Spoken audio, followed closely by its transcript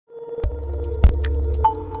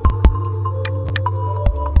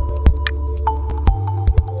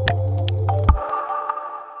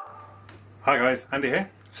Hi guys, Andy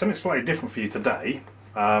here. Something slightly different for you today.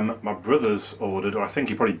 My brother's ordered, or I think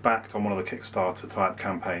he probably backed on one of the Kickstarter type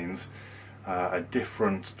campaigns, a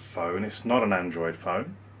different phone. It's not an Android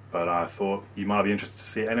phone, but I thought you might be interested to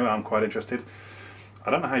see it anyway. I'm quite interested.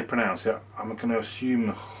 I don't know how you pronounce it. I'm going to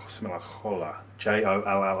assume something like Jolla,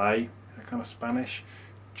 J-O-L-L-A, kind of Spanish.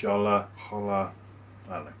 Jolla, Jolla,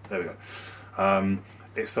 I don't know. There we go.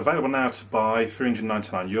 It's available now to buy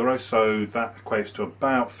 €399, so that equates to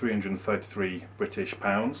about 333 British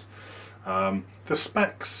pounds. The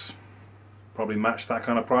specs probably match that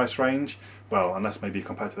kind of price range, well, unless maybe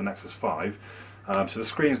compared to the Nexus 5. So the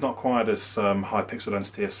screen's not quite as high pixel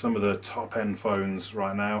density as some of the top end phones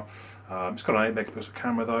right now. It's got an 8 megapixel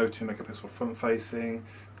camera though, 2 megapixel front facing,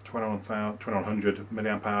 2100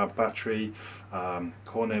 milliamp hour battery,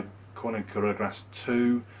 Corning Gorilla Glass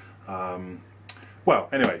 2. Well,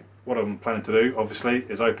 anyway, what I'm planning to do, obviously,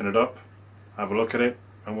 is open it up, have a look at it,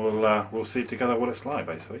 and we'll see together what it's like,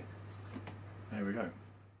 basically. There we go.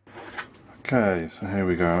 Okay, so here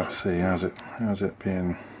we go. Let's see how's it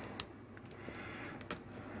being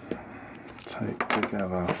taped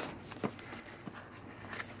together.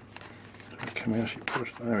 Can we actually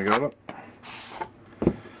push? There we go. Look.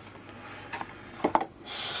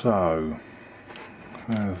 So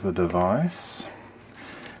there's the device.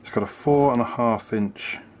 It's got a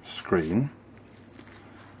 4.5-inch screen.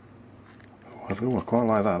 Oh, I quite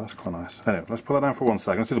like that, that's quite nice. Anyway, let's put that down for 1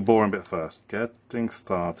 second. Let's do the boring bit first. Getting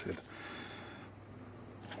started.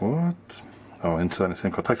 What? Oh, inserting a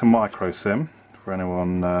SIM card. Takes a micro SIM for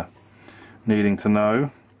anyone needing to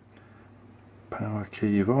know. Power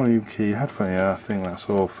key, volume key, headphone. Yeah, I think that's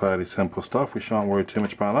all fairly simple stuff. We shan't worry too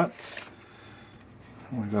much about that.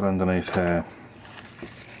 What have we got underneath here?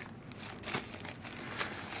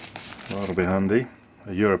 Well, that'll be handy.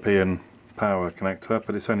 A European power connector,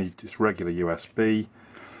 but it's only just regular USB.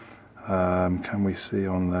 Can we see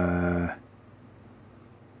on there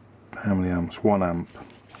how many amps? 1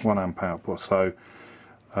 amp output. So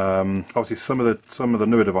obviously some of the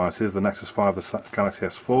newer devices, the Nexus 5, the Galaxy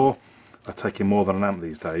S4, are taking more than an amp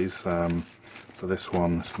these days. But this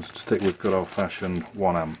one, let's stick with good old-fashioned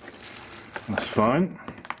 1 amp. That's fine.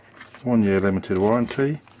 1 year limited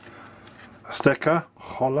warranty. A sticker,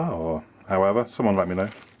 Jolla, or however, someone let me know.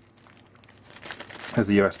 There's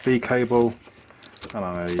the USB cable, and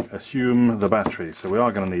I assume the battery, so we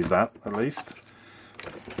are going to need that at least.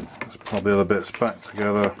 Let's put the other bits back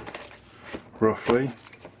together roughly.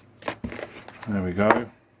 There we go.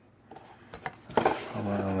 Put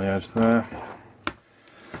that on the edge there.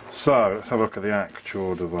 So let's have a look at the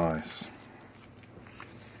actual device.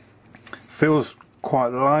 Feels quite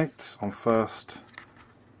light on first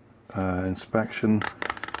inspection.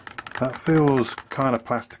 That feels kind of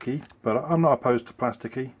plasticky, but I'm not opposed to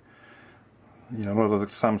plasticky. You know, a lot of the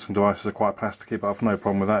Samsung devices are quite plasticky, but I've no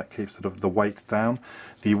problem with that. It keeps the weight down.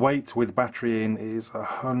 The weight with battery in is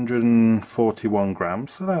 141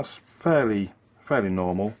 grams, so that's fairly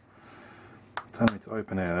normal. Tell me to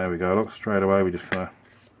open here. There we go. Look, straight away we're just gonna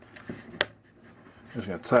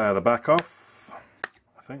tear the back off.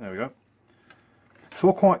 I think there we go. It's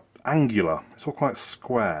all quite angular. It's all quite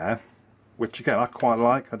square, which again I quite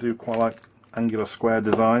like. I do quite like angular square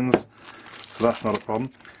designs, so that's not a problem.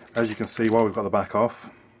 As you can see, while we've got the back off,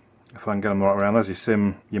 if I can get them right around, there's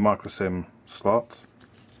your micro SIM slot.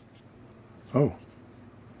 Oh,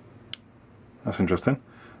 that's interesting.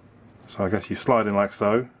 So I guess you slide in like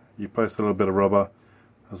so. You place a little bit of rubber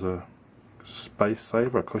as a space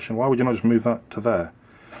saver, a cushion. Why would you not just move that to there?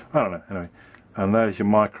 I don't know. Anyway, and there's your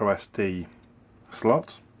micro SD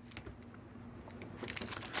slot.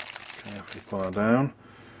 Carefully pull that down.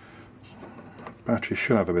 Battery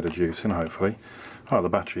should have a bit of juice in, hopefully. Oh, the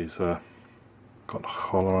battery's got a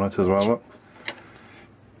Jolla on it as well. Look,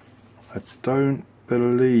 I don't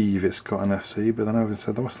believe it's got an FC, but then I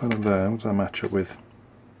said, what's that up there? What does that match up with?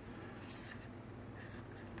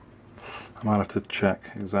 I might have to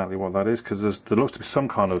check exactly what that is, because there looks to be some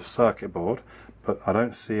kind of circuit board, but I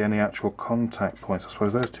don't see any actual contact points. I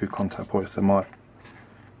suppose there's 2 contact points that might.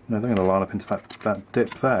 No, they're going to line up into that dip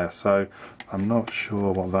there, so I'm not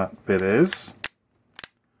sure what that bit is.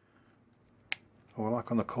 Oh,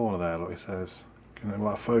 like on the corner there, look, it says, can it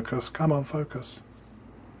like focus? Come on, focus.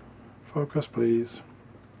 Focus, please.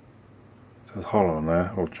 It says Jolla on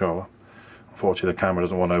there, or Jolla. Unfortunately, the camera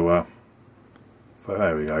doesn't want to.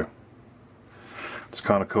 There we go. It's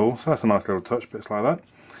kind of cool. So that's a nice little touch, bits like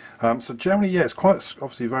that. So generally, yeah, it's quite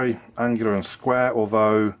obviously very angular and square,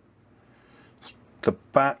 although the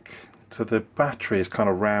back to the battery is kind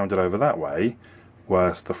of rounded over that way,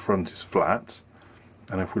 whereas the front is flat.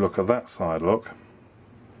 And if we look at that side, look,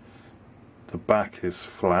 the back is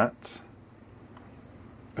flat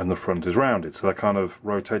and the front is rounded, so they're kind of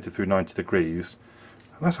rotated through 90 degrees.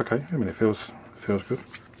 And that's okay. I mean, it feels good.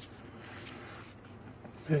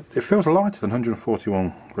 It feels lighter than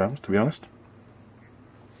 141 grams, to be honest.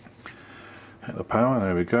 Hit the power,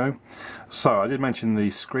 there we go. So I did mention the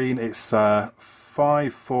screen. It's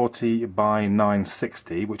 540 by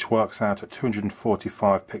 960, which works out at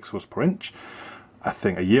 245 pixels per inch. I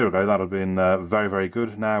think a year ago that would have been very, very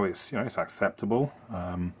good. Now it's, you know, it's acceptable.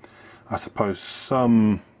 I suppose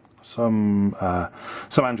some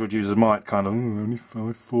Android users might kind of only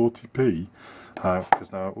 540p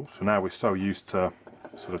because now we're so used to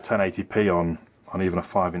sort of 1080p on even a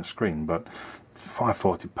 5-inch screen. But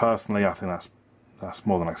 540, personally, I think that's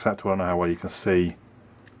more than acceptable. I don't know how well you can see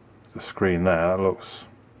the screen there. That looks,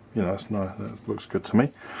 you know, that's nice. That looks good to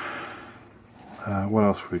me. What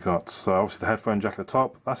else have we got? So obviously the headphone jack at the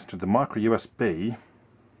top. That's into the micro USB.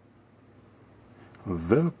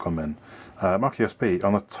 Willkommen. Micro USB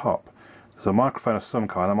on the top. There's a microphone of some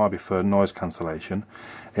kind. That might be for noise cancellation.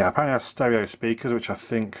 Yeah, apparently it has stereo speakers, which I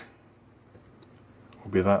think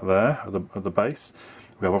will be that there at the base.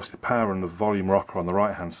 We have obviously the power and the volume rocker on the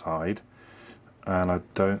right hand side, and I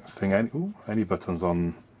don't think any buttons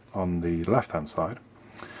on the left hand side.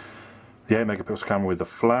 The 8 megapixel camera with the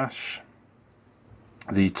flash.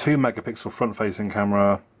 The 2 megapixel front facing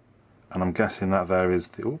camera, and I'm guessing that there is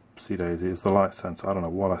the, oopsie daisy, is the light sensor. I don't know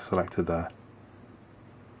what I selected there.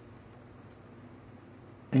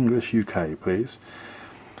 English UK, please.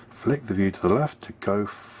 Flick the view to the left to go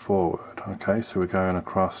forward. Okay, so we're going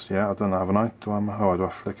across. Yeah, I've done that, haven't I? Do I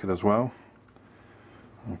flick it as well?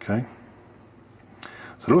 Okay.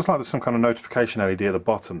 So it looks like there's some kind of notification LED at the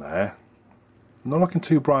bottom there. Not looking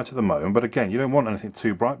too bright at the moment, but again, you don't want anything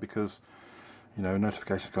too bright because, you know,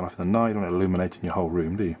 notifications gone off in the night. You don't want it illuminating your whole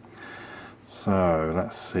room, do you? So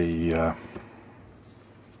let's see.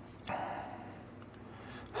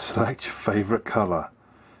 Select your favourite colour.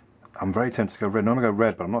 I'm very tempted to go red. I want to go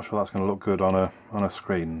red, but I'm not sure that's going to look good on a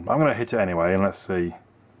screen. I'm going to hit it anyway, and let's see.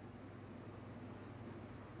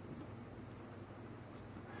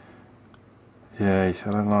 Yeah,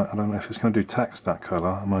 I don't know if it's going to do text that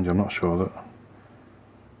colour. Mind you, I'm not sure that.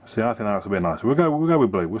 See, I think that looks a bit nice. We'll go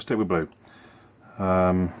with blue. We'll stick with blue.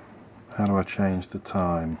 How do I change the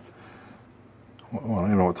time? Well, I don't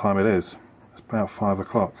even know what time it is. It's about 5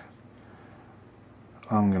 o'clock.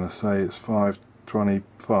 I'm going to say it's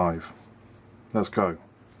 5:25. Let's go.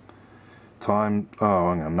 Time. Oh,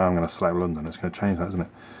 hang on. Now I'm going to select London. It's going to change that, isn't it?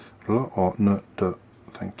 L or n d.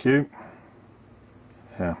 Thank you.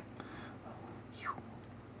 Yeah.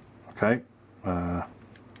 Okay.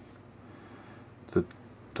 The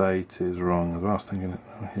date is wrong as well. I was thinking it.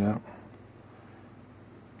 Yeah.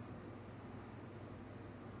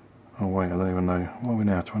 Oh wait, I don't even know. What are we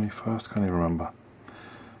now? 21st? Can't even remember.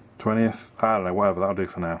 20th? I don't know, whatever, that'll do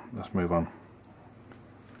for now. Let's move on.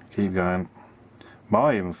 Keep going.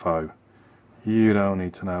 My info. You don't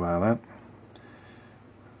need to know about that.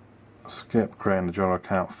 Skip creating the Jolla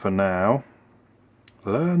account for now.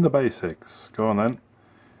 Learn the basics. Go on then.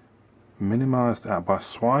 Minimise the app by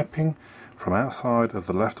swiping from outside of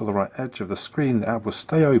the left or the right edge of the screen. The app will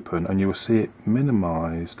stay open and you will see it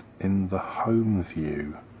minimised in the home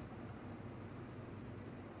view.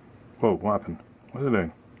 Whoa, what happened? What is it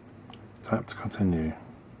doing? Tap to continue.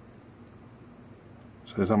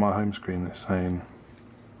 So is that my home screen that's saying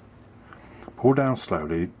pull down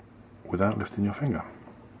slowly without lifting your finger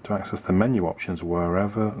to access the menu options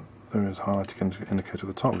wherever there is highlighted indicator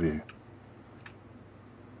at the top view.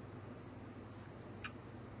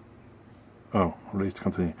 Oh, release to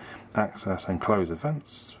continue. Access and close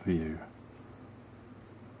events view.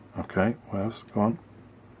 Okay, what else? Go on.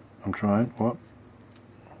 I'm trying. What?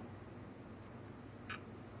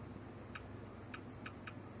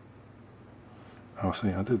 Oh, see,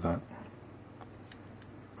 I did that.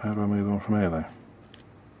 How do I move on from here, though?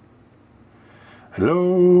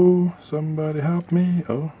 Hello? Somebody help me?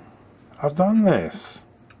 Oh, I've done this.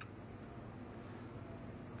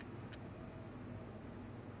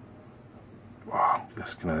 Wow,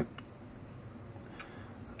 this thing's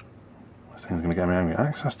going to get me angry.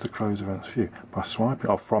 Access to close events view by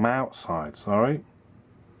swiping. Oh, from outside, sorry.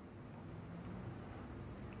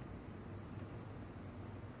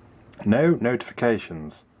 No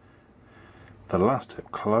notifications. The last tip,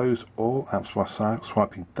 close all apps by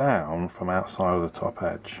swiping down from outside of the top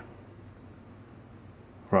edge.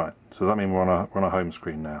 Right, so that means we're on a home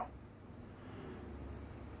screen now.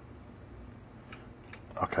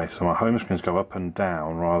 Okay, so my home screens go up and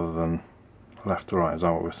down rather than left to right. Is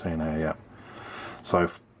that what we're seeing here? Yeah. So,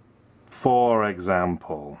 for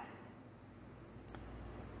example,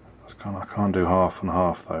 I can't do half and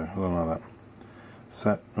half though. I don't know that.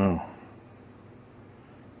 set. Oh.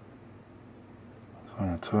 So I'm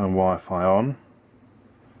going to turn Wi-Fi on.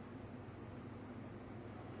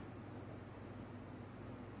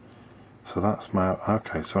 So that's my,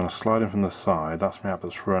 okay, so when I slide in from the side, that's my app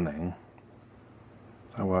that's running.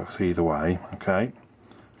 That works either way, okay.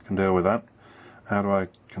 I can deal with that. How do I,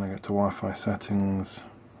 can I get to Wi-Fi settings?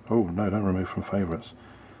 Oh no, don't remove from favourites.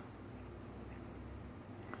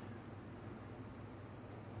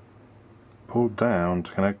 Pull down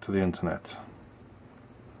to connect to the internet.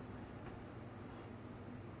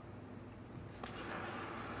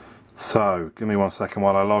 So, give me 1 second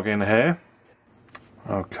while I log in here.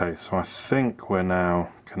 Okay, so I think we're now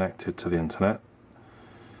connected to the internet.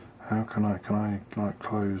 How can I like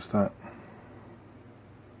close that?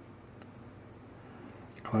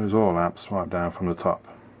 Close all apps, swipe down from the top.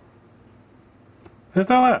 It's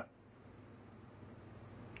still there.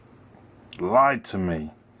 Lied to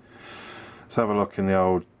me. Let's have a look in the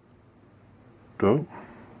old. Oh.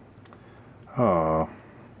 Oh.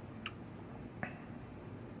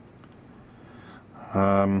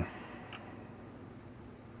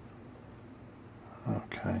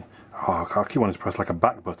 Okay. Oh, I keep wanting to press like a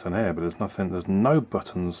back button here, but there's nothing. There's no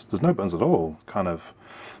buttons. There's no buttons at all. Kind of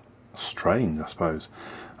strange, I suppose.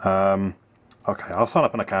 Okay, I'll sign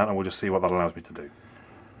up an account and we'll just see what that allows me to do.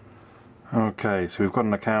 Okay, so we've got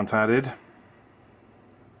an account added.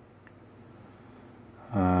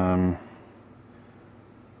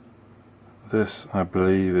 This, I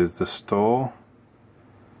believe, is the store.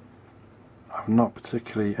 I've not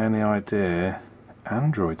particularly any idea.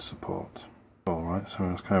 Android support. Alright, so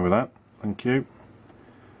let's go with that. Thank you.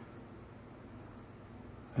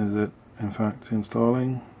 Is it in fact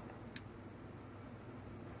installing?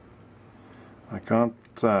 I can't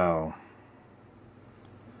tell.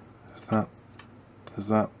 Is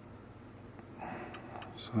that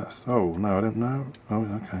so that's, oh no, I don't know. Oh,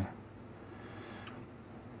 okay.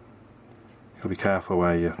 You've got to be careful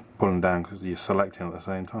where you're pulling down because you're selecting at the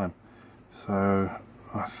same time. So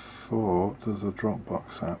I thought there's a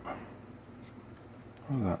Dropbox app.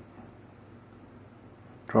 What is that?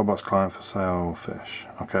 Dropbox client for sailfish.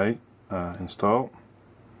 Okay, install.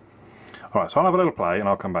 Alright, so I'll have a little play and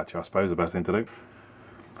I'll come back to you, I suppose, the best thing to do.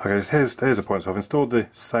 Okay, so here's the point. So I've installed the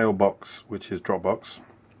Sailbox, which is Dropbox.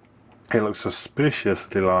 It looks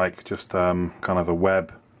suspiciously like just kind of a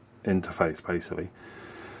web interface, basically.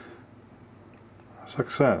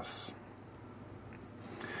 Success.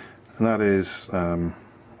 And that is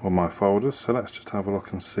all my folders. So let's just have a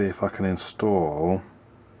look and see if I can install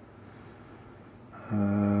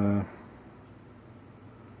an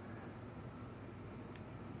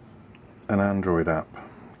Android app,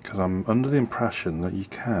 because I'm under the impression that you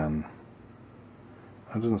can.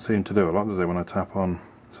 That doesn't seem to do a lot, does it, when I tap on?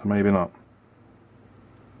 So maybe not.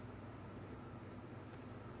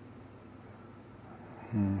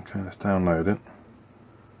 Okay, let's download it.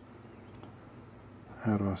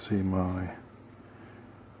 How do I see my...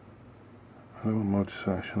 I don't want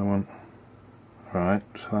multi-selection, I want... Right,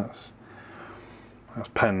 so that's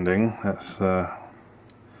pending. That's well,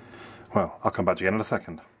 I'll come back to you in a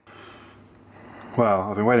second. Well,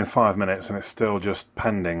 I've been waiting 5 minutes and it's still just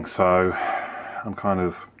pending, so I'm kind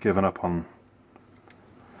of giving up on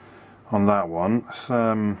that one.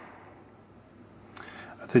 So,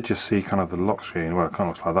 I did just see kind of the lock screen. Well, it kind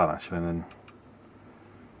of looks like that actually, and then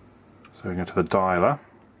so we go to the dialer.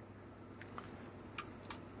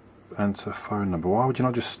 Enter phone number. Why would you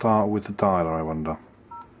not just start with the dialer, I wonder?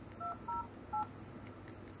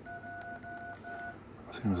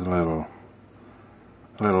 Seems a little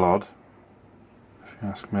odd, if you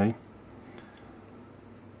ask me.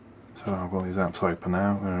 So I've got these apps open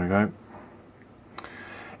now. There we go.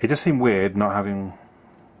 It just seemed weird not having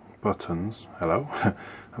buttons. Hello, have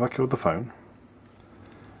I killed the phone?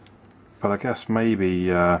 But I guess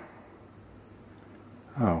maybe. Oh,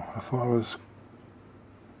 I thought I was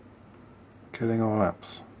killing all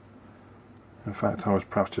apps. In fact, I was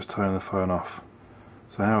perhaps just turning the phone off.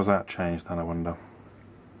 So how has that changed then, I wonder?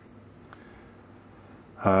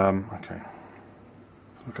 Okay,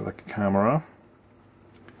 let's look at the camera.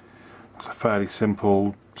 It's a fairly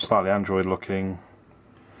simple, slightly Android looking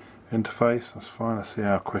interface. That's fine. Let's see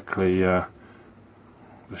how quickly the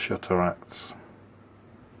shutter acts.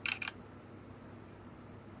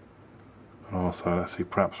 And also let's see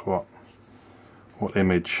perhaps what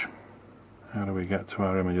image. How do we get to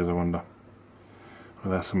our images, I wonder?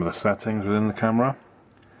 Well, there's some of the settings within the camera.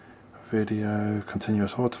 Video,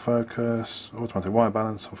 continuous autofocus, automatic white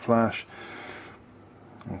balance and flash.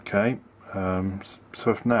 Okay,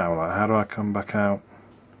 so if now, like, how do I come back out?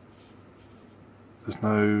 There's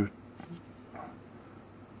no...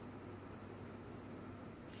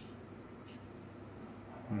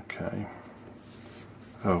 Okay.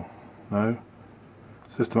 Oh, no.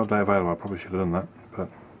 System update available. I probably should have done that, but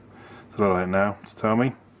it's a little late now to tell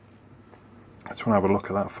me. I just want to have a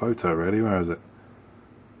look at that photo really. Where is it?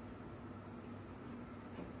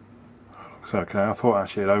 Oh, looks okay. I thought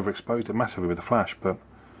actually it overexposed it massively with the flash, but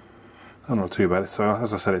not too bad. So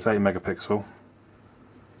as I said, it's 8 megapixel.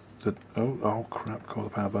 Oh crap, caught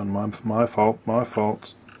the power button. My fault, my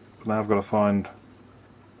fault. But now I've got to find...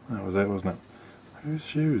 That was it, wasn't it? Whose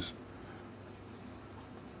shoes?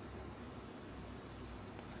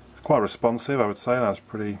 Quite responsive, I would say. That's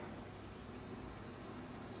pretty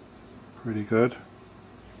good.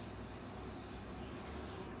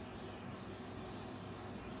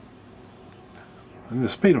 And the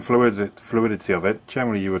speed and fluidity of it,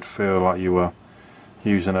 generally you would feel like you were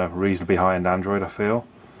using a reasonably high-end Android, I feel.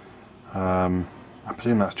 I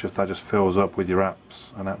presume that just fills up with your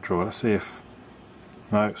apps and app drawer. Let's see if...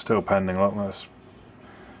 No, it's still pending. Look, that's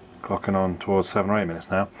clocking on towards 7 or 8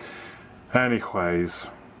 minutes now. Anyways,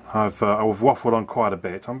 I've waffled on quite a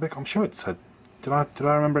bit. I'm sure it said... Did I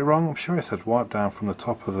remember it wrong? I'm sure it said wipe down from the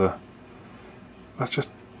top of the... That's just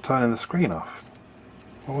turning the screen off.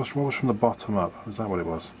 What was from the bottom up? Is that what it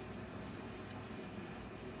was?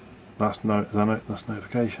 That's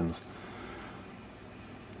notifications.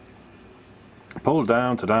 Pull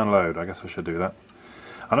down to download. I guess I should do that.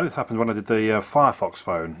 I know this happened when I did the Firefox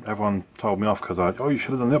phone. Everyone told me off because you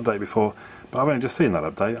should have done the update before. But I've only just seen that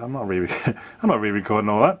update. I'm not re-recording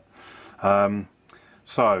all that.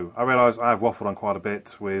 So I realise I've waffled on quite a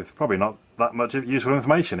bit with probably not that much useful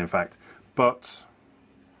information, in fact. But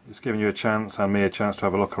it's giving you a chance and me a chance to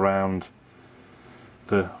have a look around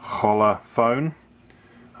the Jolla phone.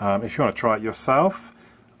 If you want to try it yourself,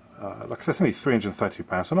 like I said, it's only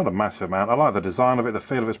 £330, so not a massive amount. I like the design of it, the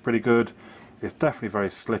feel of it's pretty good. It's definitely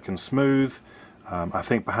very slick and smooth. I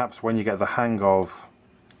think perhaps when you get the hang of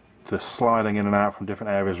the sliding in and out from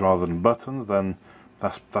different areas rather than buttons, then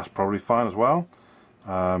that's probably fine as well.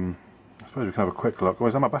 I suppose we can have a quick look. Oh,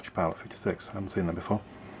 is that my battery power at 56? I haven't seen that before.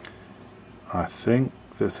 I think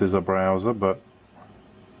this is a browser, but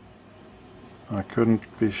I couldn't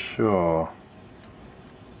be sure.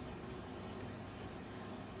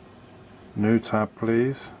 New tab,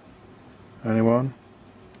 please. Anyone?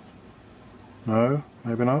 No?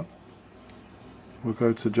 Maybe not? We'll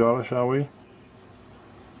go to Jolla, shall we?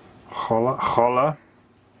 Jolla.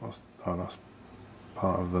 Oh, that's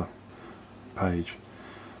part of the page.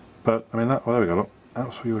 But, I mean, well, there we go, look.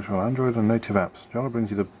 Apps for usual Android and native apps. Jolla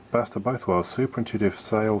brings you the best of both worlds, super intuitive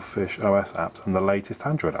Sailfish OS apps and the latest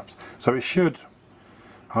Android apps. So it should...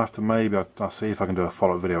 I'll have to I'll see if I can do a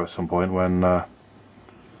follow-up video at some point when my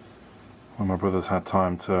brother's had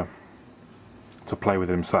time to play with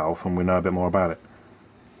it himself and we know a bit more about it.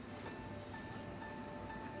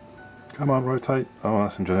 Come on, rotate. Oh,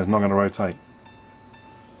 that's interesting. It's not going to rotate.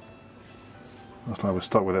 Looks like we're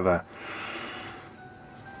stuck with it there.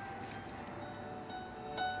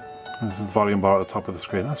 There's a volume bar at the top of the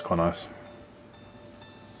screen. That's quite nice.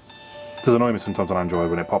 It does annoy me sometimes on Android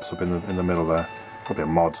when it pops up in the middle there. Probably a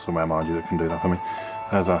mod somewhere, mind you, that can do that for me.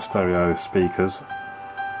 There's our stereo speakers.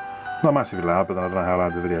 Not massively loud, but then I don't know how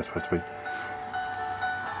loud the video is supposed to be.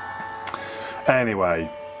 Anyway,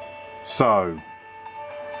 so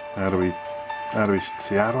how do we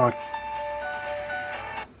see? How do I?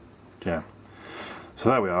 Yeah. So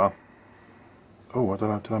there we are. Oh, what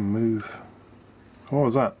did I move? What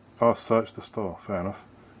was that? Oh, search the store. Fair enough.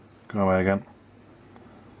 Go away again.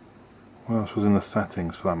 What else was in the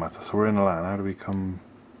settings for that matter? So we're in the LAN. How do we come?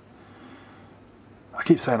 I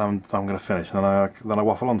keep saying I'm going to finish, and then I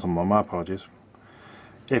waffle on some more. My apologies.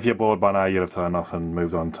 If you're bored by now, you'll have turned off and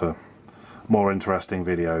moved on to more interesting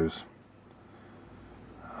videos.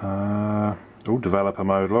 Oh, developer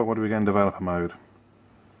mode. Look, what do we get in developer mode?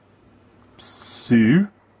 So,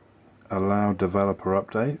 allow developer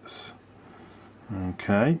updates.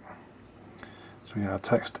 Okay. So we got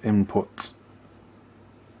text input.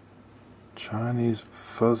 Chinese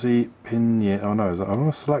fuzzy pinyin. Oh no, I'm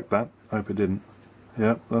going to select that. Hope it didn't.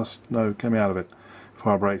 Yep, no, get me out of it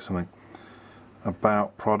before I break something.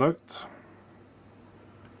 About product.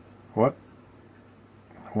 What?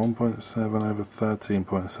 1.7 over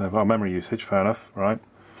 13.7. Oh, memory usage, fair enough, right.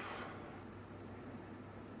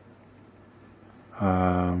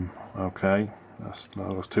 Okay, that's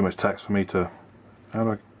too much text for me to... How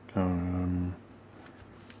did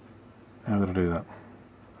I do that?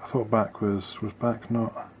 I thought back was back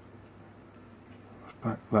not... Was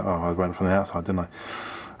back that, oh, I went from the outside, didn't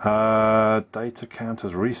I? Data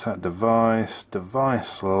counters, reset device,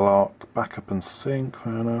 device lock, backup and sync,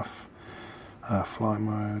 fair enough. Flight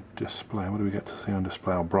mode, display, what do we get to see on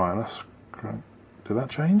display? Oh, brightness, Did that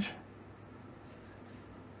change?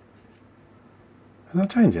 Is that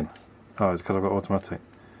changing? Oh, it's because I've got automatic.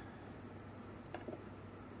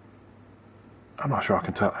 I'm not sure I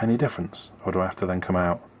can tell any difference, or do I have to then come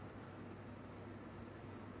out?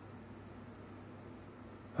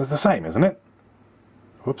 It's the same, isn't it?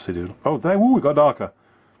 Whoopsie doodle. Oh, there, ooh, it got darker.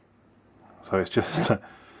 So it's just, it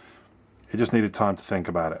just needed time to think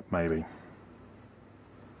about it, maybe.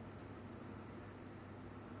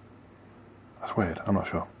 That's weird, I'm not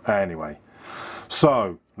sure. Anyway,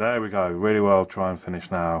 so there we go. Really well, try and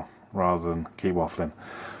finish now rather than keep waffling.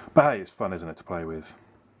 But hey, it's fun, isn't it, to play with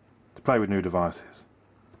new devices.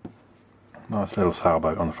 Nice little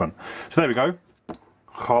sailboat on the front. So there we go.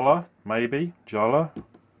 Jolla, maybe Jolla.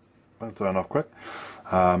 I'll turn off quick.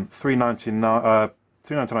 3.99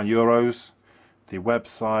 euros. The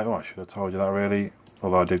website. Oh, I should have told you that really.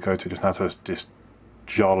 Although I did go to it just now, so it's just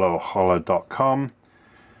jolla.com.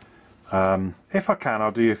 If I can,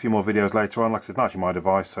 I'll do a few more videos later on. Like I said, it's not actually my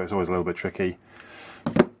device, so it's always a little bit tricky.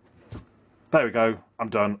 There we go. I'm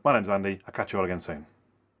done. My name's Andy. I'll catch you all again soon.